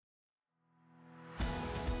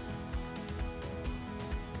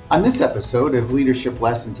On this episode of Leadership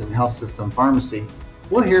Lessons in Health System Pharmacy,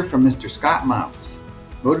 we'll hear from Mr. Scott Mounts,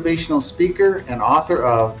 motivational speaker and author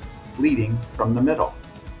of Leading from the Middle.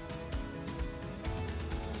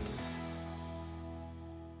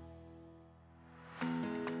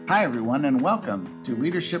 Hi, everyone, and welcome to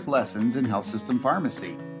Leadership Lessons in Health System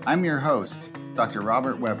Pharmacy. I'm your host, Dr.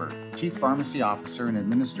 Robert Weber, Chief Pharmacy Officer and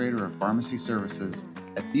Administrator of Pharmacy Services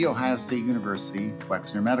at The Ohio State University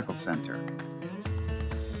Wexner Medical Center.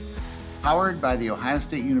 Powered by The Ohio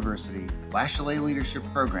State University Lachelet Leadership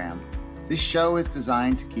Program, this show is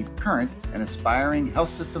designed to keep current and aspiring health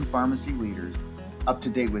system pharmacy leaders up to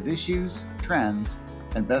date with issues, trends,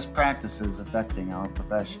 and best practices affecting our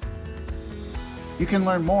profession. You can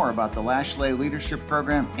learn more about the Lachelet Leadership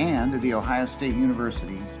Program and The Ohio State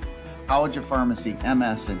University's College of Pharmacy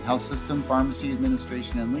MS in Health System Pharmacy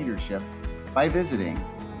Administration and Leadership by visiting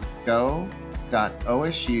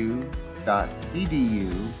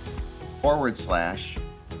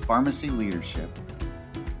go.osu.edu/pharmacy leadership.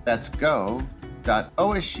 That's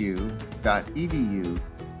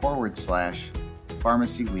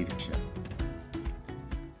go.osu.edu/pharmacy leadership.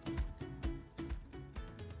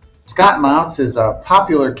 Scott Mounts is a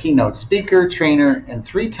popular keynote speaker, trainer, and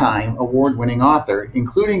 3-time award-winning author,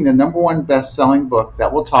 including the #1 best-selling book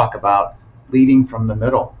that we'll talk about, Leading from the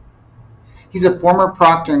Middle. He's a former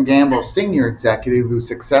Procter & Gamble senior executive who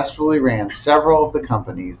successfully ran several of the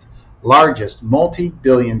company's largest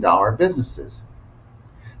multi-billion-dollar businesses.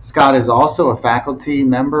 Scott is also a faculty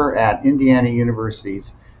member at Indiana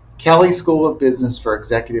University's Kelley School of Business for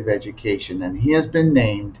Executive Education, and he has been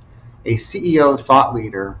named a CEO thought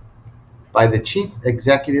leader by the Chief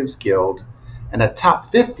Executives Guild and a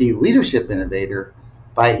top 50 leadership innovator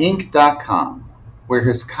by Inc.com, where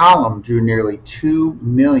his column drew nearly 2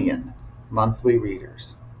 million monthly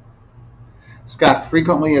readers. Scott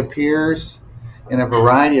frequently appears in a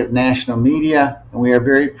variety of national media, and we are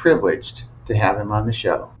very privileged to have him on the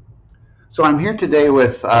show. So I'm here today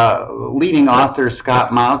with leading author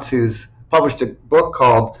Scott Mounts, who's published a book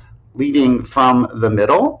called Leading from the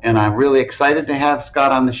Middle, and I'm really excited to have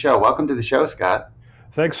Scott on the show. Welcome to the show, Scott.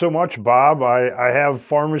 Thanks so much, Bob. I have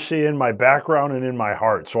pharmacy in my background and in my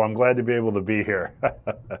heart, so I'm glad to be able to be here.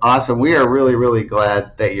 Awesome. We are really, really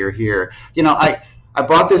glad that you're here. You know, I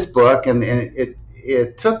bought this book, and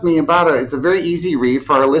it took me it's a very easy read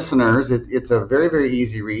for our listeners. It's a very, very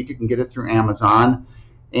easy read. You can get it through Amazon.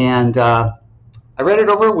 And I read it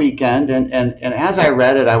over a weekend, and as I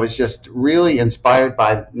read it, I was just really inspired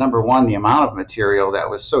by, #1, the amount of material that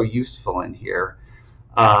was so useful in here.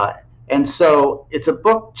 And so it's a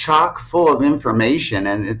book chock full of information,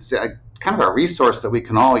 and it's kind of a resource that we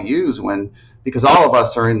can all use because all of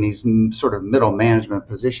us are in these sort of middle management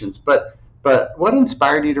positions. But what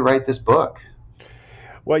inspired you to write this book?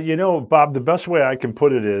 Well, you know, Bob, the best way I can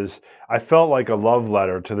put it is I felt like a love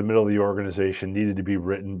letter to the middle of the organization needed to be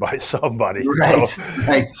written by somebody. Right.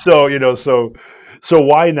 Right. So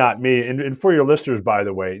why not me? And for your listeners, by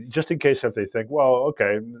the way, just in case if they think, well,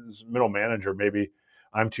 okay, as middle manager, maybe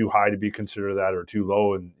I'm too high to be considered that or too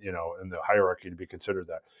low in the hierarchy to be considered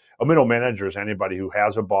that. A middle manager is anybody who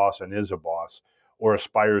has a boss and is a boss or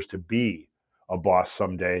aspires to be a boss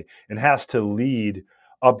someday and has to lead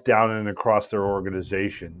up, down, and across their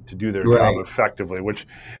organization to do their job effectively, which,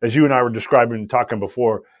 as you and I were describing and talking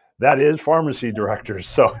before, that is pharmacy directors.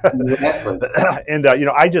 So, exactly. And,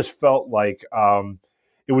 I just felt like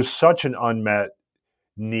it was such an unmet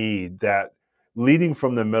need that leading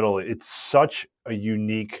from the middle, it's such a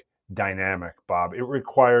unique dynamic, Bob. It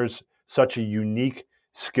requires such a unique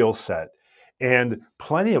skill set. And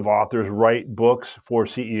plenty of authors write books for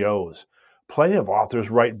CEOs. Plenty of authors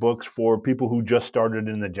write books for people who just started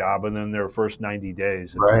in the job and then their first 90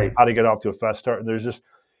 days, and how to get off to a fast start. And there's this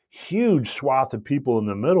huge swath of people in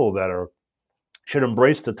the middle that should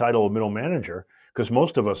embrace the title of middle manager, because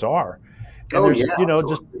most of us are.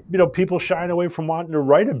 And people shying away from wanting to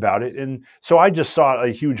write about it. And so I just saw a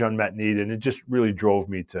huge unmet need, and it just really drove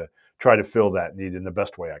me to try to fill that need in the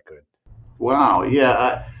best way I could. Wow.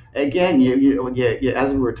 Yeah. Again, you,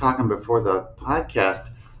 as we were talking before the podcast,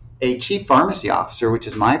 a chief pharmacy officer, which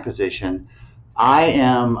is my position, I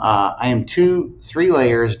am 3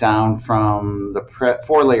 layers down from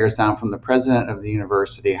 4 layers down from the president of the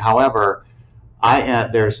university. However,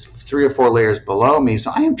 there's 3 or 4 layers below me,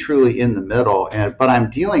 so I am truly in the middle. But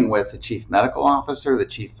I'm dealing with the chief medical officer, the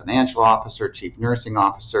chief financial officer, chief nursing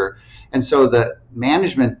officer, and so the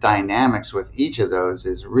management dynamics with each of those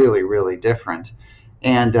is really, really different.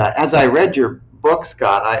 And as I read your book,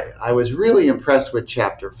 Scott, I was really impressed with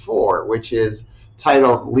chapter 4, which is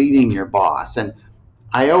titled Leading Your Boss. And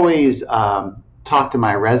I always talk to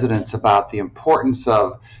my residents about the importance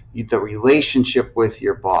of the relationship with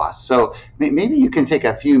your boss. So maybe you can take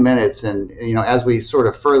a few minutes and, as we sort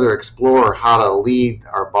of further explore how to lead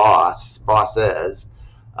our bosses,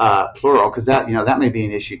 plural, because that may be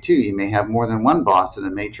an issue too. You may have more than one boss in a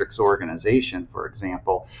matrix organization, for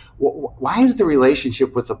example. Why is the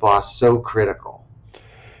relationship with the boss so critical?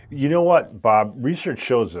 You know what, Bob? Research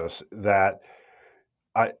shows us that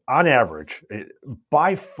on average,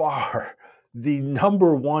 by far, the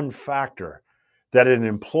number one factor that an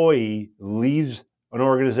employee leaves an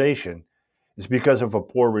organization is because of a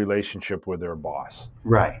poor relationship with their boss.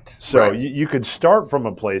 Right. So Right. you could start from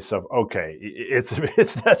a place of, okay, it's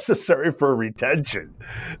necessary for retention,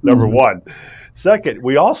 number Mhm. one. Second,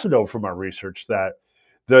 we also know from our research that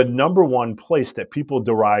the number one place that people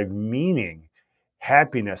derive meaning,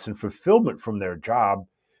 happiness, and fulfillment from their job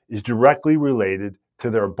is directly related to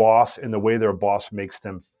their boss and the way their boss makes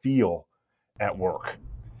them feel at work.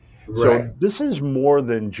 So Right. this is more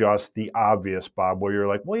than just the obvious, Bob, where you're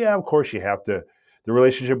like, well, yeah, of course you have to. The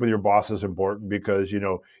relationship with your boss is important because you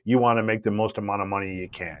want to make the most amount of money you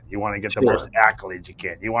can. You want to get the most Sure. accolades you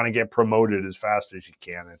can. You want to get promoted as fast as you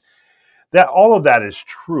can, and that all of that is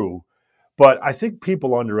true. But I think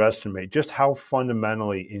people underestimate just how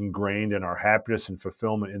fundamentally ingrained in our happiness and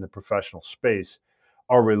fulfillment in the professional space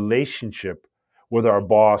our relationship with our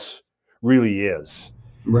boss really is.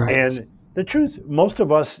 Right. And the truth, most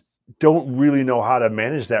of us don't really know how to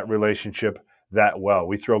manage that relationship that well.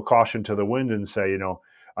 We throw caution to the wind and say,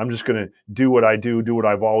 I'm just going to do what I do what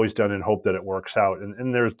I've always done, and hope that it works out.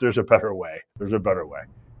 And there's a better way. There's a better way.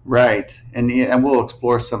 Right. And we'll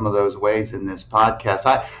explore some of those ways in this podcast.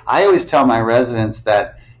 I always tell my residents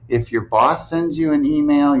that if your boss sends you an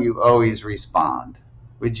email, you always respond.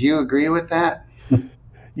 Would you agree with that?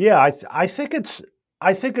 Yeah, I think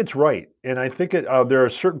it's right, and I think there are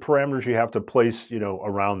certain parameters you have to place,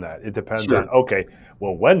 around that. It depends on, Sure. okay,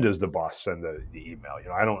 well, when does the boss send the email?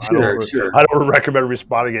 Sure. Sure. I don't recommend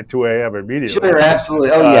responding at 2 a.m. immediately. Sure. Absolutely.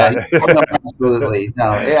 Oh, yeah. Uh, Oh, no, absolutely. No,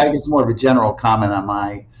 I guess more of a general comment on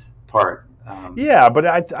my part. Yeah, but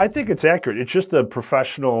I think it's accurate. It's just the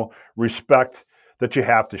professional respect that you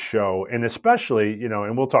have to show, and especially,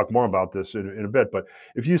 and we'll talk more about this in a bit. But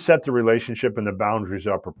if you set the relationship and the boundaries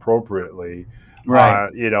up appropriately, Right.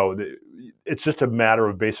 it's just a matter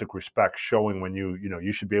of basic respect, showing when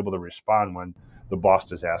you should be able to respond when the boss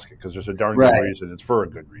does ask it, because there's a darn good Right. reason. It's for a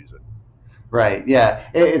good reason. Right. Yeah.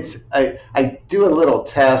 I do a little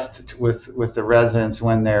test with the residents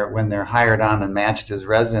when they're hired on and matched as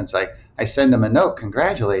residents. I send them a note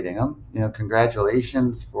congratulating them.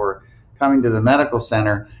 Congratulations for coming to the medical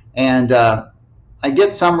center. And I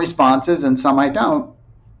get some responses and some I don't.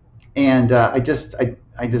 And I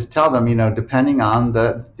just tell them, depending on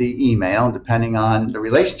the email, depending on the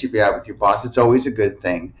relationship you have with your boss, it's always a good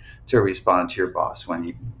thing to respond to your boss when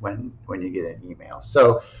you get an email.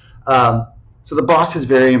 Um, so the boss is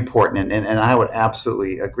very important, and I would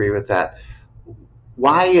absolutely agree with that.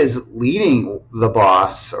 Why is leading the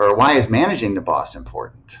boss, or why is managing the boss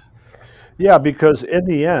important? Yeah, because in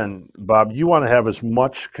the end, Bob, you want to have as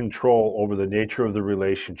much control over the nature of the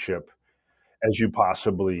relationship as you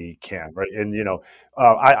possibly can, right? And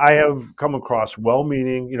I have come across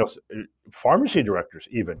well-meaning, pharmacy directors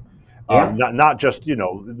even, Yeah. not just in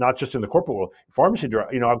the corporate world, pharmacy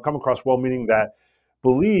director. I've come across well-meaning that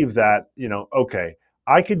believe that okay,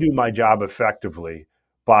 I can do my job effectively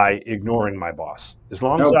by ignoring my boss. As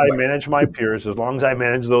long as Oh I boy. manage my peers, as long as I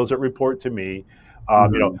manage those that report to me,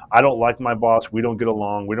 Hmm. I don't like my boss. We don't get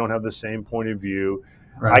along. We don't have the same point of view.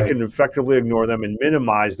 I Right. can effectively ignore them and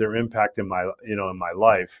minimize their impact in my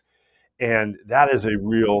life. And that is a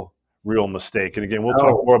real mistake. And again, we'll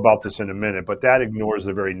talk Oh, more about this in a minute, but that ignores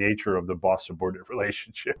the very nature of the boss subordinate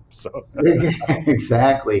relationship. So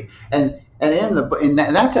exactly. And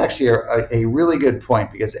that's actually a really good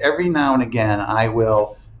point, because every now and again I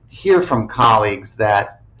will hear from colleagues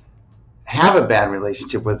that have a bad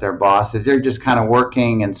relationship with their boss, that they're just kind of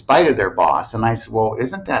working in spite of their boss. And I said, well,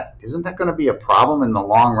 isn't that going to be a problem in the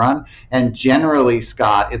long run? And generally,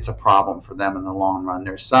 Scott, it's a problem for them in the long run.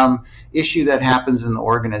 There's some issue that happens in the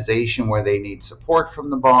organization where they need support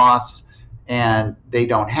from the boss, and they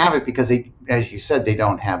don't have it because they, as you said, they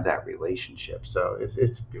don't have that relationship. So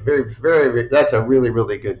it's very, very, that's a really,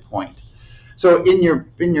 really good point. So in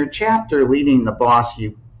your chapter, leading the boss,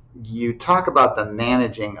 you talk about the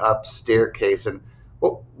managing up staircase. And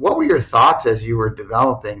what were your thoughts as you were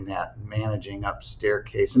developing that managing up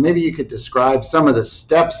staircase? And maybe you could describe some of the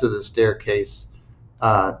steps of the staircase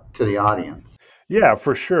to the audience. Yeah,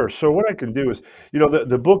 for sure. So what I can do is,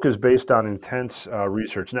 the book is based on intense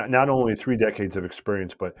research, not only 3 decades of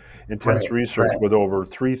experience, but intense Right, research right. with over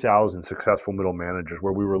 3,000 successful middle managers,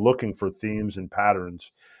 where we were looking for themes and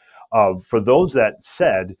patterns of, for those that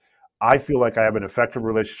said, I feel like I have an effective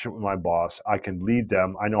relationship with my boss. I can lead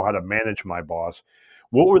them. I know how to manage my boss.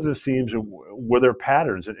 What were the themes? And were there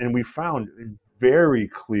patterns? And we found a very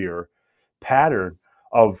clear pattern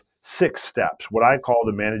of 6 steps, what I call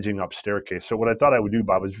the managing up staircase. So what I thought I would do,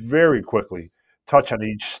 Bob, is very quickly touch on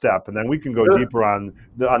each step, and then we can go Sure, deeper on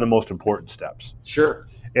the most important steps. sure.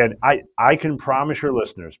 And I can promise your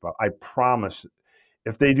listeners, Bob, I promise,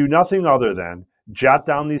 if they do nothing other than jot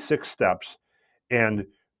down these 6 steps and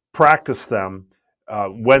practice them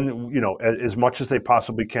when as much as they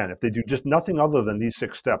possibly can. If they do just nothing other than these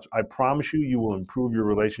 6 steps, I promise you will improve your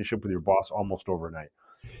relationship with your boss almost overnight.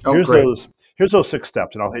 Oh, Here's great. those here's those 6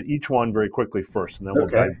 steps, and I'll hit each one very quickly first, and then we'll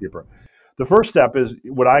Okay. dive deeper. The first step is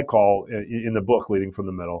what I call in the book, Leading from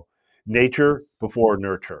the Middle, nature before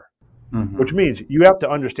nurture, which Hmm. means you have to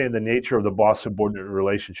understand the nature of the boss subordinate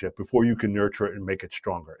relationship before you can nurture it and make it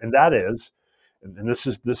stronger. And that is, and this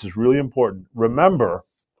is really important. Remember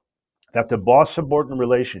that the boss subordinate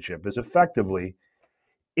relationship is effectively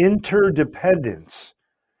interdependence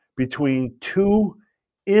between two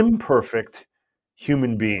imperfect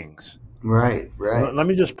human beings. Right, And right. let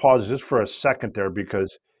me just pause just for a second there,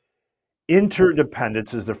 because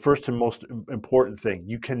interdependence is the first and most important thing.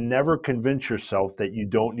 You can never convince yourself that you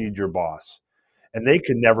don't need your boss, and they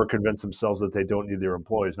can never convince themselves that they don't need their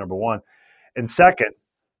employees, number one. And second,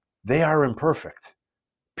 they are imperfect,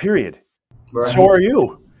 period. So Right, are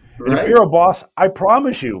you. And if right. you're a boss, I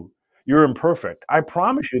promise you're imperfect. I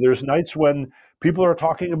promise you there's nights when people are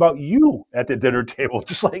talking about you at the dinner table,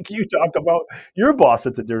 just like you talk about your boss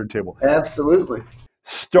at the dinner table. Absolutely.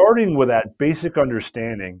 Starting with that basic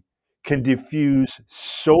understanding can diffuse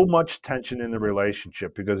so much tension in the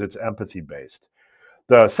relationship because it's empathy based.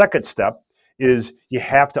 The second step is you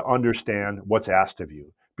have to understand what's asked of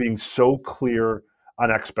you, being so clear on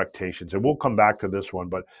expectations. And we'll come back to this one,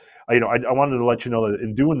 but I wanted to let you know that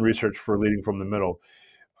in doing research for Leading from the Middle,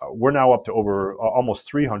 we're now up to over almost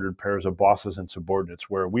 300 pairs of bosses and subordinates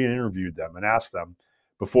where we interviewed them and asked them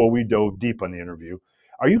before we dove deep on the interview,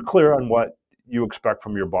 are you clear on what you expect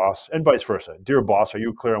from your boss? And vice versa. Dear boss, are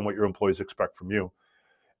you clear on what your employees expect from you?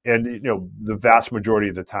 And the vast majority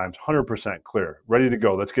of the times, 100% clear, ready to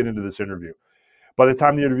go. Let's get into this interview. By the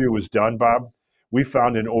time the interview was done, Bob, we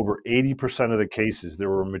found in over 80% of the cases there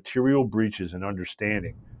were material breaches in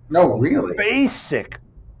understanding No, of really. basic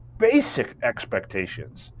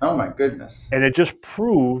expectations. Oh my goodness. And it just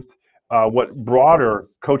proved what broader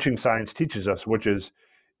coaching science teaches us, which is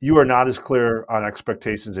you are not as clear on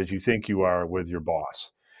expectations as you think you are with your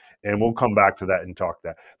boss. And we'll come back to that and talk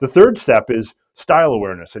that. The third step is style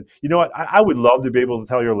awareness. And you know what? I would love to be able to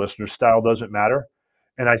tell your listeners style doesn't matter.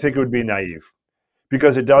 And I think it would be naive,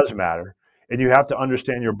 because it does matter. And you have to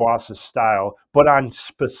understand your boss's style, but on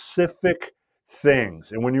specific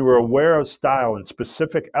things. And when you are aware of style and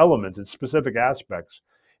specific elements and specific aspects,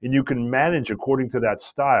 and you can manage according to that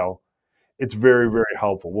style, it's very, very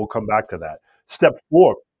helpful. We'll come back to that. Step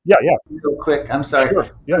four. Yeah, yeah, Real quick, I'm sorry. sure.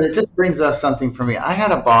 Yeah. It just brings up something for me. I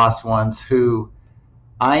had a boss once who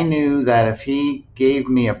I knew that if he gave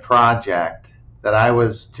me a project that I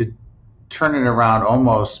was to turn it around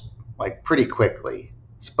almost like pretty quickly.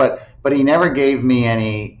 But he never gave me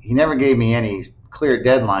any clear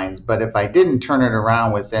deadlines, but if I didn't turn it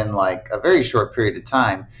around within like a very short period of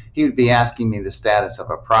time, he would be asking me the status of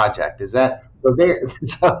a project. Is that so there?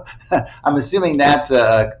 So I'm assuming that's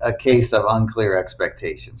a case of unclear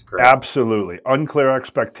expectations, correct? Absolutely. Unclear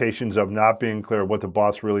expectations of not being clear what the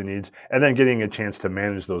boss really needs, and then getting a chance to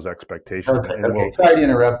manage those expectations. Okay, And okay. we'll, Sorry to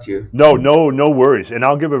interrupt you. no worries. And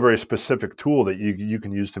I'll give a very specific tool that you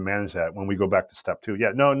can use to manage that when we go back to step two.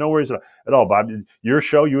 Yeah, no worries at all, Bob. Your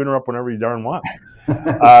show, you interrupt whenever you darn want.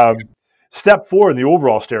 Um, Step four in the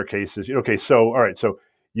overall staircase is okay. So, all right. So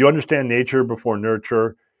you understand nature before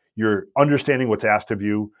nurture. You're understanding what's asked of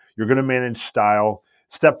you. You're going to manage style.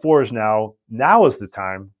 Step four is now is the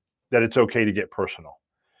time that it's okay to get personal.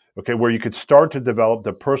 Okay, where you could start to develop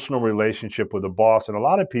the personal relationship with a boss. And a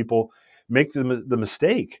lot of people make the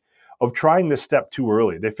mistake of trying this step too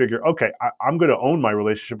early. They figure, okay, I'm going to own my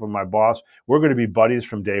relationship with my boss. We're going to be buddies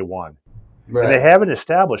from day one. And they Right. haven't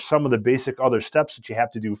established some of the basic other steps that you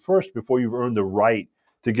have to do first before you've earned the right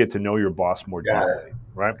to get to know your boss more Got it. deeply,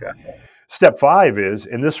 right? Got Step five is,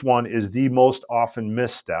 and this one is the most often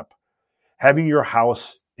missed step, having your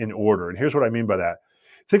house in order. And here's what I mean by that.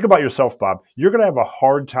 Think about yourself, Bob. You're going to have a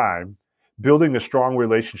hard time building a strong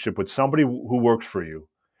relationship with somebody who works for you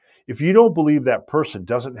if you don't believe that person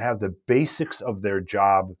doesn't have the basics of their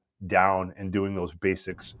job down and doing those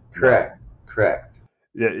basics well. Correct.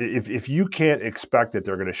 If you can't expect that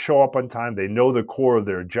they're going to show up on time, they know the core of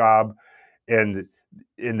their job, and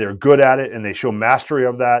they're good at it, and they show mastery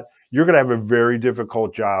of that, you're going to have a very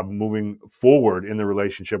difficult job moving forward in the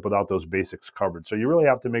relationship without those basics covered. So you really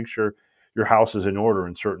have to make sure your house is in order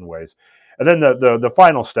in certain ways. And then the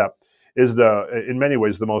final step is in many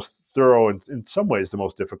ways the most thorough and in some ways the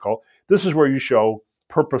most difficult. This is where you show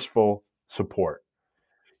purposeful support.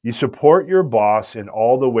 You support your boss in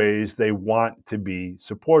all the ways they want to be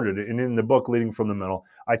supported. And in the book, Leading from the Middle,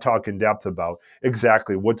 I talk in depth about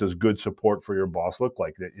exactly what does good support for your boss look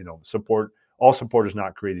like. That, all support is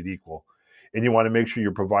not created equal. And you want to make sure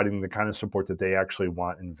you're providing the kind of support that they actually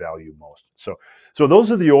want and value most. So those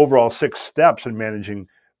are the overall 6 steps in managing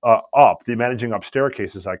managing up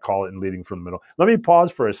staircases, I call it, in Leading from the Middle. Let me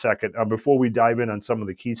pause for a second before we dive in on some of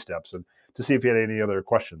the key steps and to see if you had any other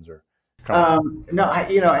questions or No,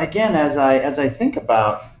 again, as I think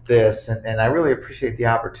about this, and I really appreciate the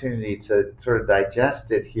opportunity to sort of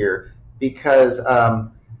digest it here, because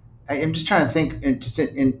I'm just trying to think,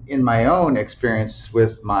 in my own experience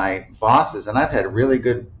with my bosses, and I've had really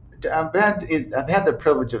good. I've had the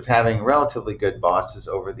privilege of having relatively good bosses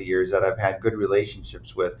over the years that I've had good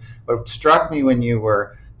relationships with. But struck me when you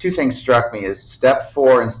were two things struck me is step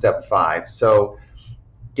 4 and step 5. So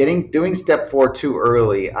doing step 4 too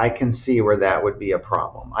early, I can see where that would be a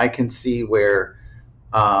problem. I can see where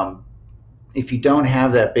if you don't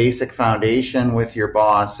have that basic foundation with your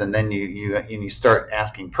boss, and then you start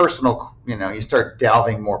asking personal, you start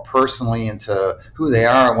delving more personally into who they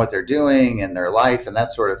are and what they're doing and their life and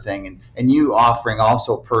that sort of thing, and you offering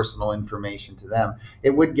also personal information to them,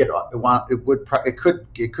 it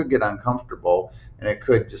could get uncomfortable, and it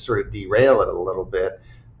could just sort of derail it a little bit.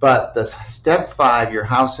 But the step 5, your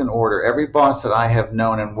house in order, every boss that I have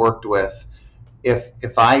known and worked with,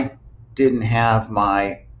 if I didn't have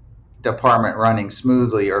my department running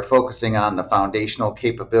smoothly or focusing on the foundational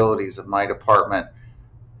capabilities of my department,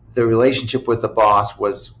 the relationship with the boss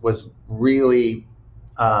was really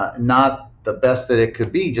not the best that it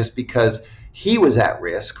could be, just because he was at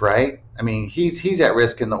risk, right? I mean, he's at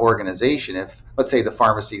risk in the organization. If, let's say, the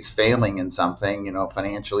pharmacy's failing in something,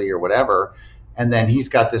 financially or whatever, and then he's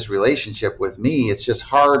got this relationship with me, it's just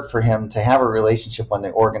hard for him to have a relationship when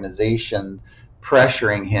the organization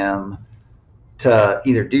pressuring him to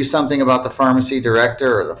either do something about the pharmacy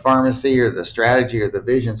director or the pharmacy or the strategy or the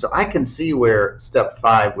vision. So I can see where step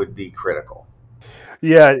 5 would be critical.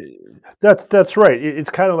 Yeah, that's right. It's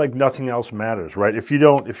kind of like nothing else matters, right? If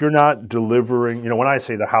you're not delivering, when I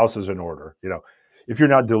say the house is in order, if you're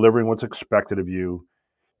not delivering what's expected of you,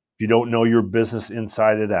 if you don't know your business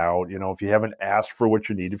inside and out, if you haven't asked for what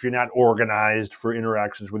you need, if you're not organized for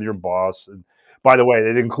interactions with your boss, and by the way,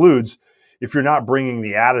 it includes if you're not bringing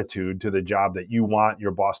the attitude to the job that you want your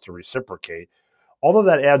boss to reciprocate, all of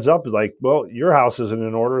that adds up like, well, your house isn't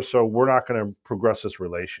in order, so we're not going to progress this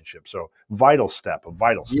relationship. So a vital step.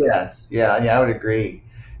 Yes, yeah, I would agree.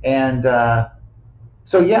 And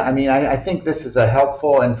so, yeah, I mean, I think this is a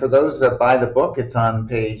helpful, and for those that buy the book, it's on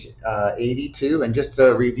page 82. And just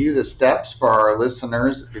to review the steps for our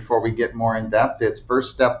listeners before we get more in depth, it's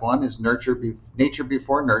first step 1 is nature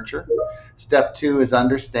before nurture. Step 2 is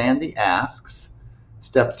understand the asks.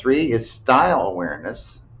 Step 3 is style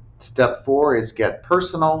awareness. Step 4 is get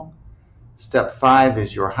personal. Step 5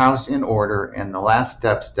 is your house in order. And the last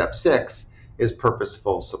step, step 6, is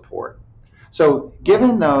purposeful support. So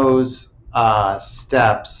given those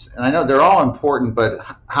steps, and I know they're all important, but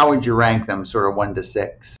how would you rank them, sort of 1 to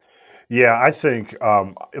 6? Yeah, I think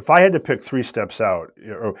if I had to pick 3 steps out,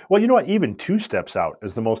 well, you know what, even 2 steps out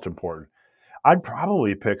is the most important. I'd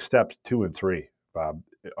probably pick steps 2 and 3, Bob.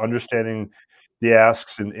 Understanding the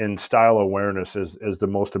asks and style awareness is the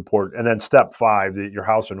most important. And then step 5, your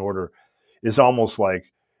house in order, is almost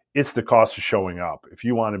like it's the cost of showing up. If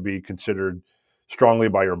you want to be considered strongly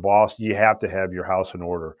by your boss, you have to have your house in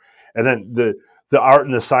order. And then the art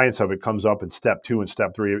and the science of it comes up in step 2 and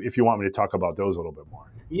step 3. If you want me to talk about those a little bit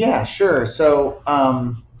more. Yeah, sure. So,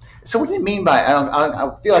 so what do you mean by?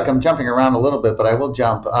 I feel like I'm jumping around a little bit, but I will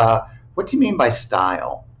jump. What do you mean by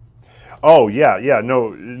style? Oh, yeah,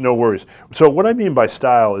 no worries. So what I mean by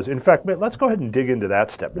style is, in fact, let's go ahead and dig into that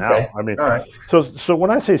step now. Okay. I mean, all right. So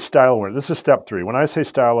when I say style awareness, this is step 3. When I say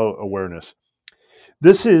style awareness,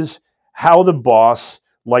 this is how the boss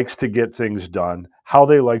likes to get things done, how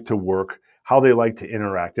they like to work, how they like to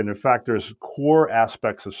interact. And in fact, there's core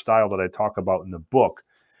aspects of style that I talk about in the book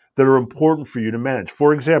that are important for you to manage.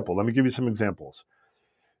 For example, let me give you some examples.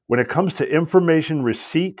 When it comes to information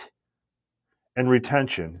receipt and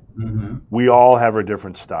retention, Mm-hmm. we all have a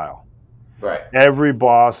different style. Right. Every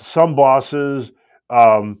boss, some bosses,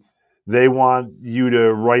 um, they want you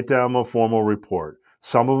to write them a formal report.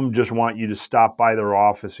 Some of them just want you to stop by their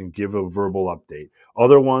office and give a verbal update.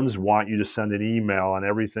 Other ones want you to send an email on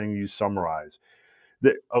everything you summarize.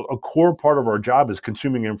 A core part of our job is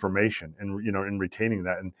consuming information and and retaining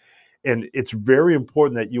that. And it's very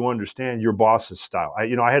important that you understand your boss's style.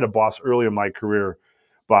 I had a boss early in my career,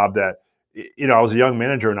 Bob, that I was a young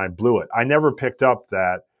manager and I blew it. I never picked up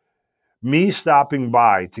that me stopping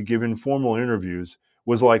by to give informal interviews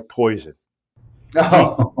was like poison. He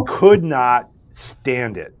Oh, could not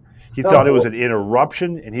stand it. He thought it was oh, an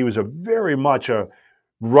interruption, and he was a very much a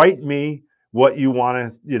write me what you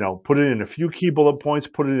want to, put it in a few key bullet points,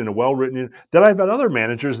 put it in a well written. Then I've had other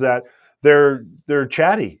managers that they're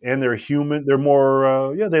chatty and they're human. They're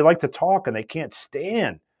more, they like to talk and they can't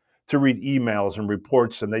stand to read emails and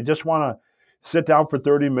reports, and they just want to sit down for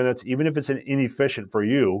 30 minutes, even if it's inefficient for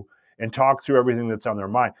you, and talk through everything that's on their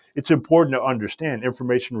mind. It's important to understand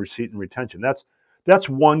information receipt and retention. That's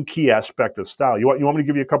one key aspect of style. You want me to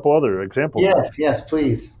give you a couple other examples of it? yes, yes,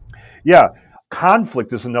 please. Yeah,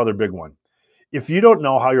 conflict is another big one. If you don't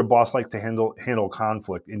know how your boss likes to handle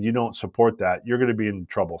conflict and you don't support that, you're going to be in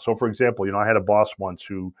trouble. So, for example, I had a boss once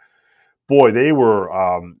who, boy,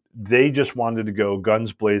 they just wanted to go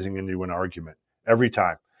guns blazing into an argument every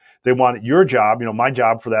time. They wanted your job. My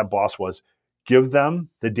job for that boss was give them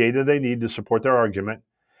the data they need to support their argument,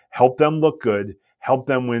 help them look good, help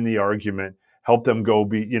them win the argument, help them go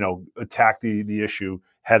attack the issue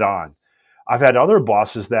head on. I've had other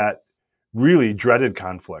bosses that really dreaded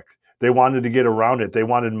conflict. They wanted to get around it. They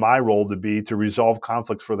wanted my role to be to resolve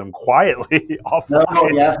conflicts for them quietly No,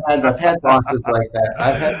 offline. yeah, I've had bosses like that.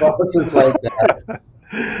 I've had bosses like that.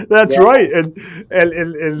 That's Yeah. right. And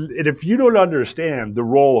if you don't understand the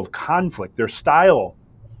role of conflict, their style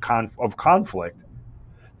of conflict,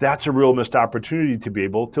 that's a real missed opportunity to be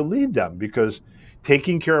able to lead them, because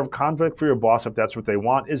taking care of conflict for your boss, if that's what they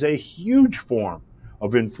want, is a huge form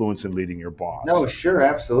of influence in leading your No, boss. sure,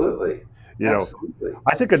 absolutely, You know, absolutely.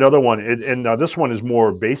 I think another one, and this one is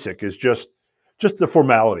more basic, is just the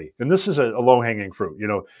formality. And this is a low hanging fruit.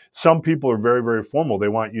 Some people are very, very formal. They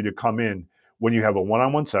want you to come in when you have a one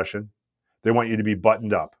on one session. They want you to be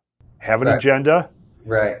buttoned up, have an Right, agenda,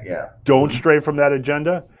 right, yeah. don't stray from that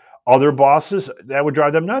agenda. Other bosses, that would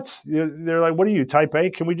drive them nuts. They're like, "What are you, type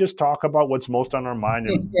A? Can we just talk about what's most on our mind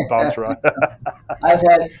and bounce around?" I've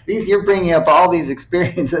had these. You're bringing up all these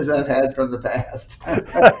experiences I've had from the past.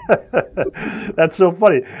 That's so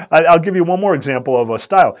funny. I'll give you one more example of a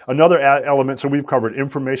style. Another element. So we've covered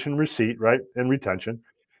information receipt, right, and retention,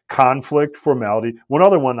 conflict, formality. One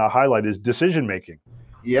other one I'll highlight is decision making.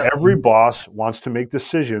 Yep. Every boss wants to make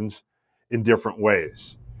decisions in different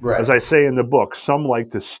ways. As Right. I say in the book, some like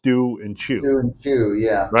to stew and chew, Chew and chew.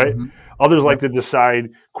 Yeah. right? Others like to decide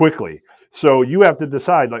quickly. So you have to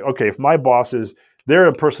decide, like, okay, if my boss is, they're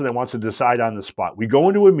a person that wants to decide on the spot. We go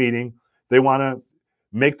into a meeting, they want to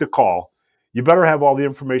make the call. You better have all the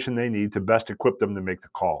information they need to best equip them to make the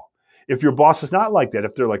call. If your boss is not like that,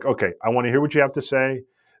 if they're like, okay, I want to hear what you have to say,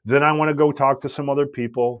 then I want to go talk to some other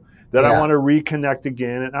people, then I Yeah. want to reconnect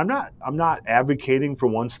again. And I'm not advocating for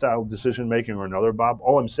one style of decision making or another, Bob.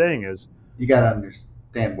 All I'm saying is You got to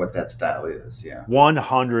understand what that style is. Yeah.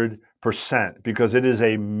 100%, because it is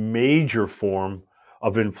a major form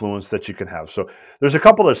of influence that you can have. So there's a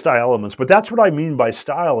couple of style elements, but that's what I mean by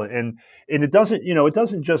style. And it doesn't,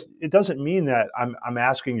 it doesn't mean that I'm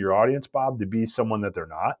asking your audience, Bob, to be someone that they're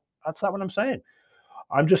not. That's not what I'm saying.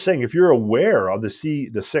 I'm just saying, if you're aware of the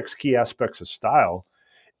six key aspects of style,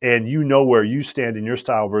 and you know where you stand in your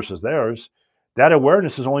style versus theirs, that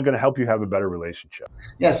awareness is only going to help you have a better relationship.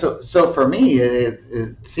 Yeah. So for me,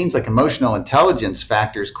 it seems like emotional intelligence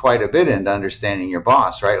factors quite a bit into understanding your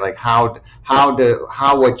boss, right? Like how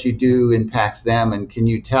what you do impacts them, and can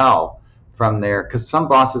you tell from there? Because some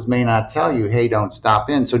bosses may not tell you, hey, don't stop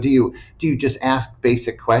in. So do you just ask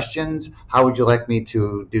basic questions? How would you like me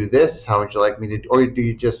to do this? How would you like me to, or do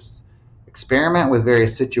you just experiment with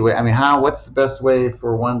various situations? I mean, what's the best way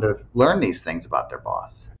for one to learn these things about their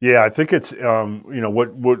boss? Yeah, I think it's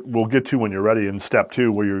what we'll get to when you're ready in step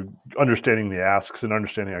two, where you're understanding the asks and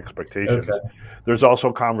understanding expectations. Okay. There's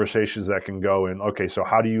also conversations that can go in. Okay, so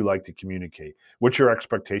how do you like to communicate? What's your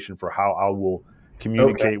expectation for how I will Okay.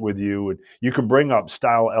 communicate with you? And you can bring up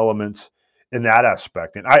style elements in that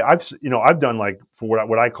aspect. And I've done, like, for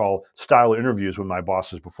what I call style interviews with my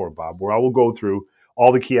bosses before, Bob, where I will go through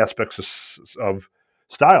all the key aspects of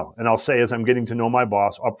style, and I'll say, as I'm getting to know my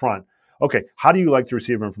boss up front, okay, how do you like to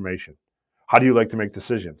receive information? How do you like to make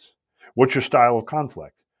decisions? What's your style of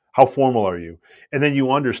conflict? How formal are you? And then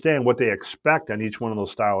you understand what they expect on each one of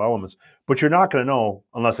those style elements, but you're not going to know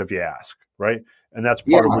unless if you ask, right? And that's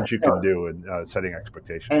Yeah, part of what you can sure. do in setting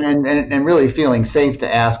expectations. And really feeling safe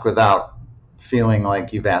to ask without feeling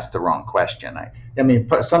like you've asked the wrong question. I mean,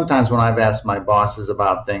 sometimes when I've asked my bosses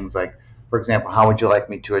about things like, for example, how would you like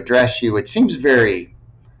me to address you? It seems very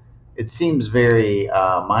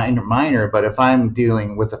minor. But if I'm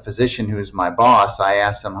dealing with a physician who's my boss, I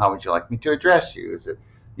ask them, how would you like me to address you? Is it,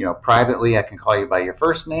 privately, I can call you by your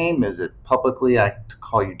first name? Is it publicly, I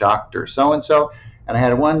call you Doctor So and so? And I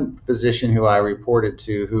had one physician who I reported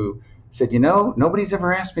to who said, nobody's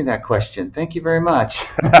ever asked me that question. Thank you very much.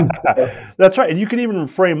 That's right. And you can even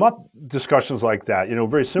frame up discussions like that,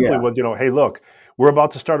 very simply Yeah, with, hey, look, we're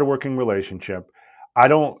about to start a working relationship. I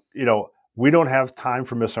don't, we don't have time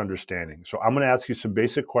for misunderstanding. So I'm going to ask you some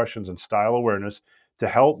basic questions and style awareness to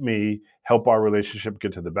help me help our relationship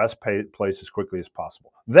get to the best place as quickly as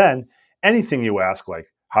possible. Then anything you ask, like,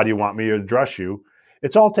 how do you want me to address you?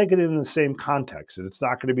 It's all taken in the same context. And it's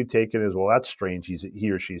not going to be taken as, well, that's strange. He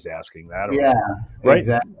or she's asking that, or, yeah, right?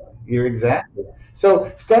 exactly. You're exactly.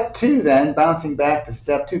 So step two, then bouncing back to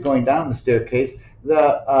step two, going down the staircase,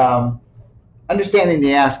 the understanding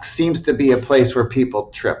the ask seems to be a place where people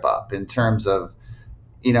trip up in terms of,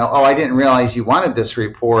 oh, I didn't realize you wanted this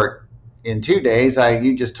report in 2 days.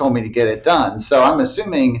 You just told me to get it done. So I'm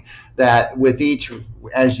assuming that with each,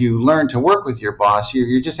 as you learn to work with your boss,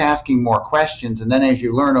 you're just asking more questions, and then as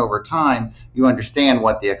you learn over time, you understand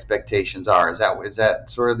what the expectations are. Is that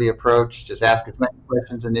sort of the approach? Just ask as many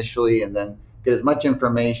questions initially, and then get as much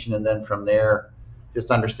information, and then from there,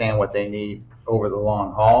 just understand what they need over the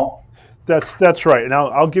long haul. That's right, and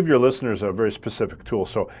I'll give your listeners a very specific tool.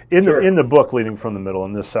 So Sure. in the book, Leading from the Middle,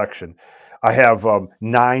 in this section, I have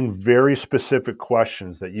 9 very specific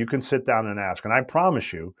questions that you can sit down and ask. And I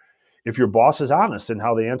promise you, if your boss is honest in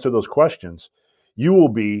how they answer those questions, you will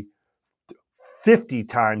be 50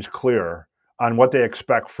 times clearer on what they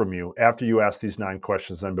expect from you after you ask these 9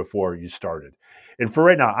 questions than before you started. And for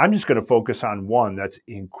right now, I'm just going to focus on one that's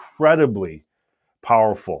incredibly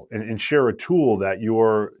powerful, and share a tool that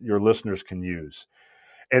your listeners can use.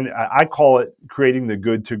 And I call it creating the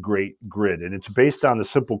good to great grid. And it's based on the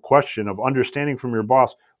simple question of understanding from your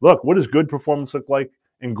boss, look, what does good performance look like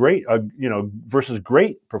and great, versus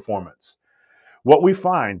great performance? What we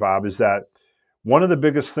find, Bob, is that one of the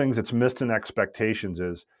biggest things that's missed in expectations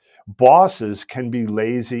is bosses can be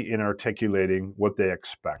lazy in articulating what they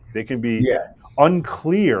expect. They can be Yeah.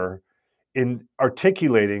 unclear in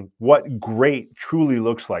articulating what great truly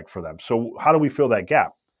looks like for them. So, how do we fill that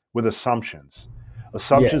gap? With assumptions, Yeah.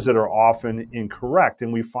 assumptions that are often incorrect.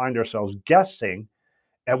 And we find ourselves guessing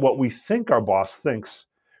at what we think our boss thinks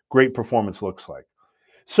great performance looks like.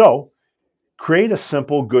 So, create a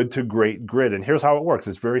simple good to great grid. And here's how it works,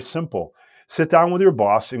 it's very simple. Sit down with your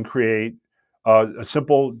boss and create a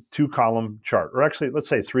simple 2-column chart, or actually, let's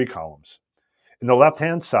say 3 columns. In the left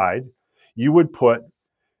hand side, you would put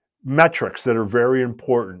metrics that are very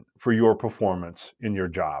important for your performance in your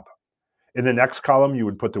job. In the next column, you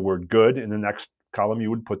would put the word good. In the next column,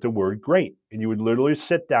 you would put the word great. And you would literally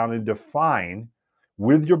sit down and define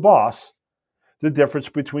with your boss the difference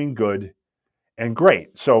between good and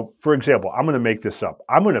great. So, for example, I'm going to make this up.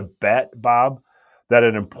 I'm going to bet, Bob, that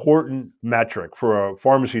an important metric for a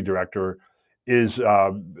pharmacy director is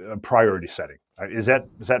priority setting. Is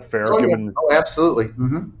that fair? Oh, yeah. Given Oh, absolutely.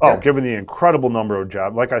 Oh, Yeah. given the incredible number of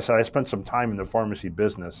jobs, like I said, I spent some time in the pharmacy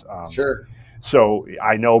business, Sure. so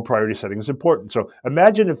I know priority setting is important. So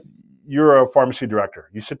imagine if you're a pharmacy director,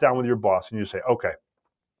 you sit down with your boss and you say, "Okay,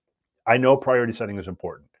 I know priority setting is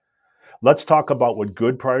important. Let's talk about what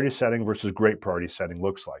good priority setting versus great priority setting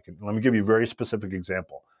looks like." And let me give you a very specific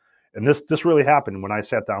example. And this really happened when I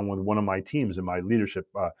sat down with one of my teams in my leadership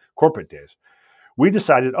corporate days. We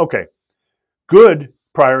decided, okay, good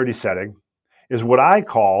priority setting is what I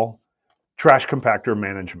call trash compactor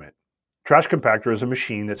management. Trash compactor is a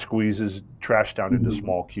machine that squeezes trash down into Mhm.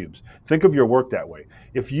 small cubes. Think of your work that way.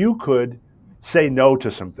 If you could say no to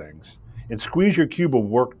some things and squeeze your cube of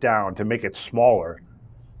work down to make it smaller,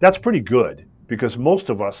 that's pretty good, because most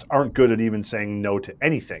of us aren't good at even saying no to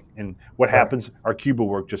anything. And what Right. happens? Our cube of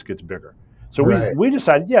work just gets bigger. So we, Right. we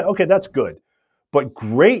decided, yeah, okay, that's good. But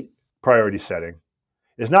great priority setting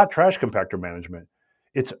is not trash compactor management,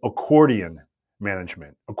 it's accordion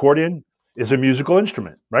management. Accordion is a musical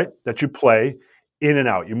instrument, right? That you play in and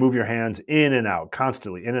out. You move your hands in and out,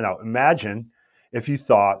 constantly in and out. Imagine if you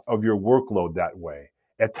thought of your workload that way.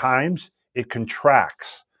 At times, it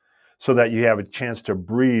contracts so that you have a chance to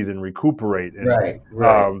breathe and recuperate Right.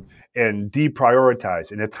 Right. um, and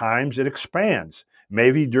deprioritize. And at times, it expands,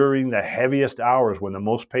 maybe during the heaviest hours when the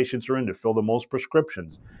most patients are in to fill the most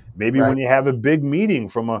prescriptions, maybe when Right. you have a big meeting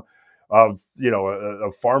from a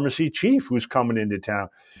pharmacy chief who's coming into town.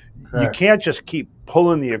 You Correct. can't just keep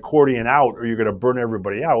pulling the accordion out or you're going to burn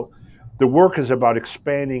everybody out. The work is about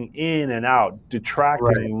expanding in and out, Right.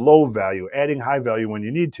 detracting low value, adding high value when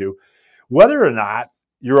you need to. Whether or not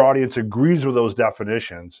your audience agrees with those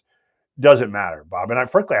definitions doesn't matter, Bob. And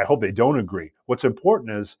frankly, I hope they don't agree. What's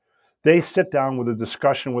important is they sit down with a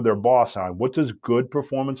discussion with their boss on what does good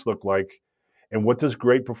performance look like and what does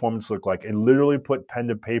great performance look like, and literally put pen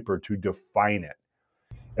to paper to define it.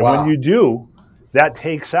 And when Wow. you do, that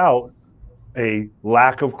takes out a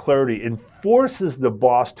lack of clarity and forces the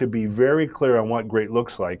boss to be very clear on what great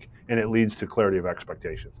looks like, and it leads to clarity of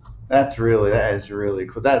expectation. That is really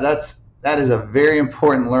cool. That is a very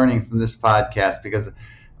important learning from this podcast, because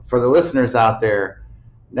for the listeners out there,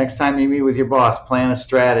 next time you meet with your boss, plan a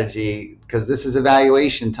strategy, because this is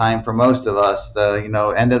evaluation time for most of us. The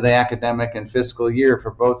end of the academic and fiscal year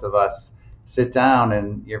for both of us. Sit down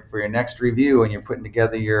and for your next review, and you're putting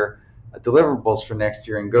together your deliverables for next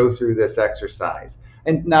year, and go through this exercise.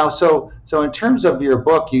 And now, so in terms of your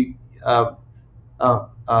book, you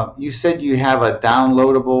said you have a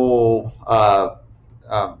downloadable,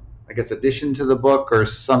 I guess, addition to the book, or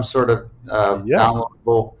some sort of Yeah.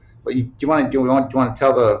 downloadable. But do you want to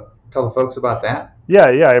tell the folks about that?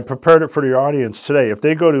 Yeah. I prepared it for your audience today. If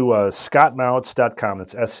they go to scottmautz.com,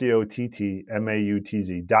 that's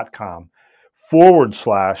SCOTTMAUTZ.com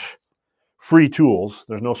 /free tools.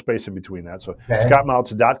 There's no space in between that. So Okay.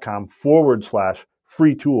 scottmautz.com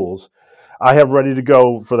 /free tools. I have ready to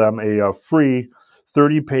go for them a free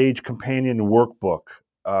 30-page companion workbook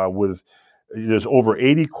with there's over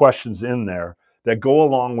 80 questions in there that go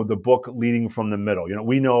along with the book Leading from the Middle.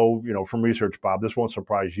 We know from research, Bob, this won't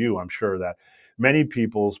surprise you, I'm sure, that many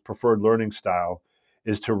people's preferred learning style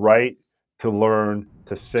is to write, to learn,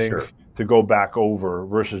 to think, Sure. to go back over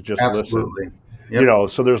versus just listen. Absolutely. Yep.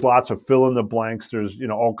 So there's lots of fill in the blanks. There's,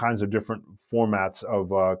 all kinds of different formats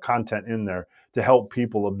of content in there to help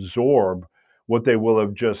people absorb what they will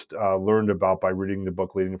have just learned about by reading the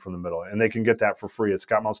book Leading from the Middle. And they can get that for free at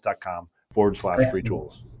scottmautz.com /free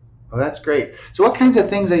tools. Well, that's great. So what kinds of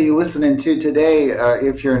things are you listening to today,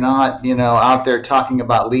 if you're not, out there talking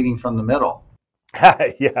about leading from the middle?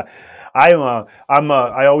 Yeah. I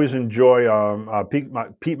always enjoy Pete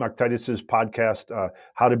Mactitis' podcast,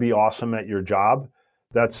 How to Be Awesome at Your Job.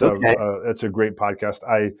 That's Okay. a great podcast.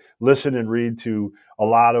 I listen and read to a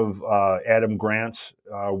lot of Adam Grant's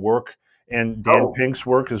work and Dan Pink's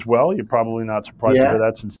work as well. You're probably not surprised to hear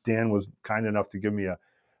that, since Dan was kind enough to give me a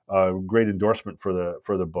great endorsement for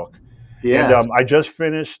the book. Yeah. And I just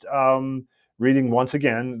finished reading once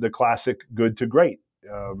again the classic Good to Great.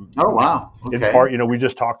 Oh, wow. Okay. In part, we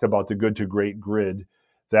just talked about the Good to Great grid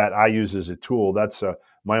that I use as a tool. That's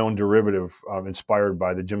my own derivative, inspired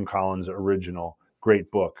by the Jim Collins original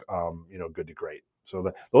great book, Good to Great.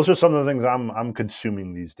 So those are some of the things I'm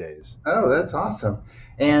consuming these days. Oh, that's awesome.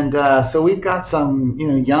 And so we've got some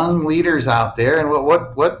young leaders out there. And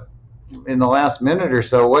what in the last minute or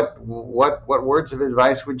so, what words of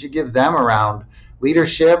advice would you give them around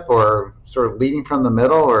leadership, or sort of leading from the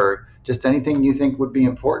middle, or just anything you think would be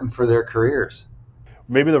important for their careers?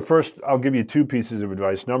 Maybe the first, I'll give you two pieces of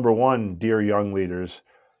advice. Number one, dear young leaders,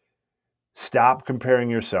 stop comparing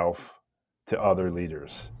yourself to other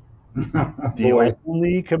leaders. The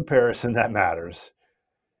only comparison that matters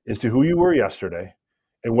is to who you were yesterday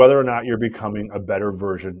and whether or not you're becoming a better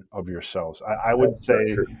version of yourselves. I would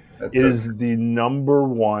say it is the number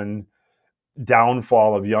one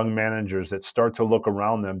downfall of young managers that start to look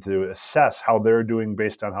around them to assess how they're doing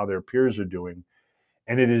based on how their peers are doing.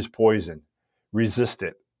 And it is poison. Resist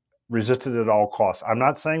it. Resist it at all costs. I'm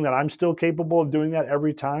not saying that I'm still capable of doing that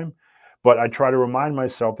every time, but I try to remind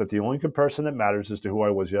myself that the only comparison that matters is to who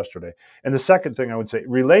I was yesterday. And the second thing I would say,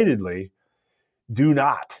 relatedly, do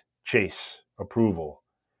not chase approval.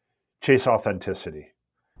 Chase authenticity.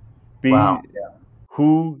 Be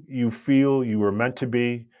who you feel you were meant to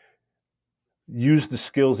be. Use the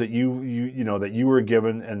skills that you were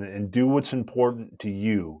given, and do what's important to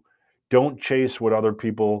you. Don't chase what other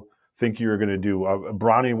people think you're going to do.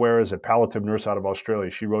 Bronnie Ware is a palliative nurse out of Australia.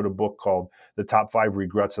 She wrote a book called The Top 5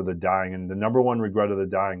 Regrets of the Dying. And the number one regret of the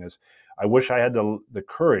dying is, I wish I had the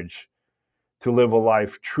courage to live a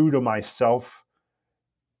life true to myself,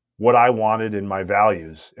 what I wanted and my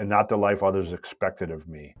values, and not the life others expected of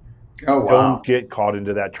me. Oh, wow. Don't get caught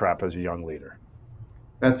into that trap as a young leader.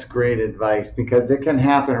 That's great advice, because it can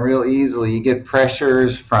happen real easily. You get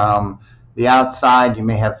pressures from the outside. You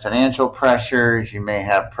may have financial pressures. You may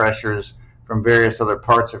have pressures from various other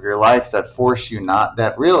parts of your life that force you not,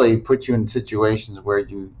 that really put you in situations where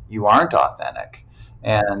you aren't authentic,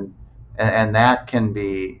 and that can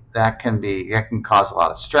cause a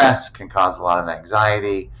lot of stress, can cause a lot of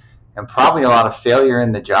anxiety, and probably a lot of failure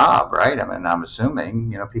in the job, right? I mean, I'm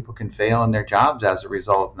assuming, people can fail in their jobs as a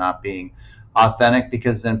result of not being authentic,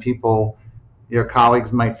 because then your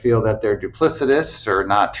colleagues might feel that they're duplicitous or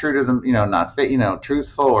not true to them, not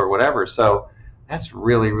truthful or whatever. So that's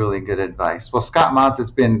really, really good advice. Well, Scott Mautz,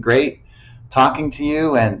 it's been great talking to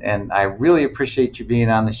you, and I really appreciate you being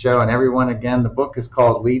on the show. And everyone, again, the book is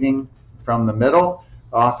called Leading from the Middle.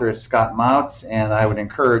 The author is Scott Mautz, and I would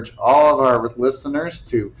encourage all of our listeners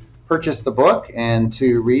to purchase the book and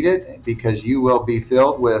to read it, because you will be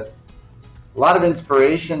filled with a lot of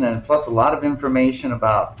inspiration and plus a lot of information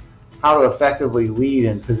about how to effectively lead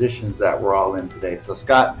in positions that we're all in today. So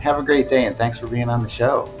Scott, have a great day, and thanks for being on the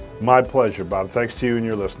show. My pleasure, Bob. Thanks to you and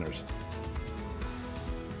your listeners.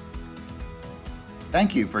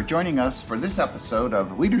 Thank you for joining us for this episode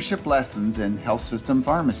of Leadership Lessons in Health System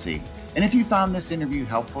Pharmacy. And if you found this interview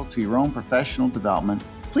helpful to your own professional development,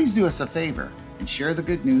 please do us a favor and share the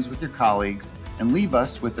good news with your colleagues, and leave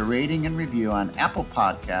us with a rating and review on Apple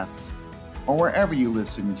Podcasts or wherever you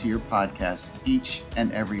listen to your podcasts each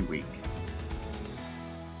and every week.